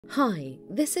Hi,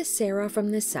 this is Sarah from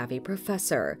the Savvy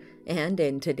Professor, and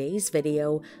in today's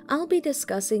video, I'll be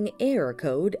discussing error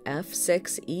code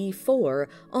F6E4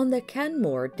 on the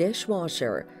Kenmore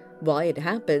dishwasher, why it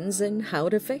happens and how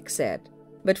to fix it.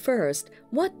 But first,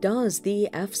 what does the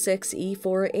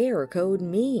F6E4 error code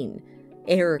mean?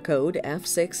 Error code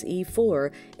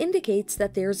F6E4 indicates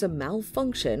that there's a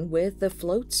malfunction with the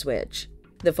float switch.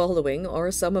 The following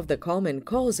are some of the common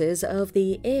causes of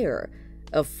the error: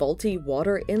 a faulty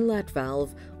water inlet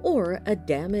valve, or a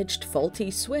damaged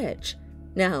faulty switch.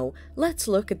 Now, let's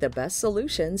look at the best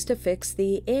solutions to fix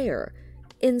the error.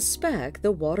 Inspect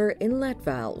the water inlet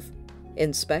valve.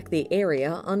 Inspect the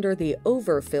area under the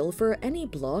overfill for any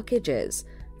blockages.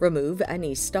 Remove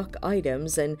any stuck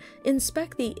items and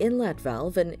inspect the inlet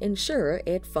valve and ensure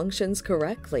it functions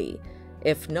correctly.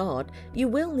 If not, you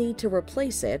will need to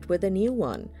replace it with a new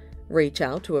one. Reach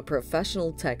out to a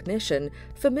professional technician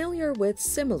familiar with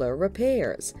similar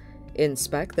repairs.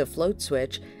 Inspect the float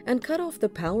switch and cut off the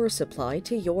power supply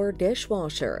to your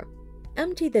dishwasher.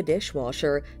 Empty the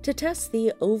dishwasher to test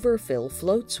the overfill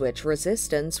float switch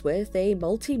resistance with a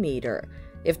multimeter.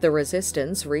 If the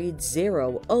resistance reads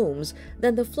 0 ohms,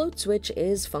 then the float switch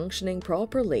is functioning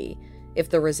properly. If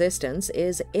the resistance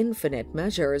is infinite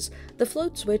measures, the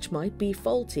float switch might be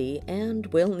faulty and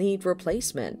will need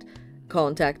replacement.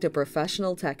 Contact a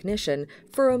professional technician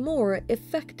for a more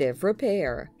effective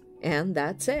repair. And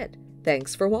that's it.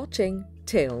 Thanks for watching.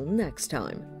 Till next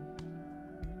time.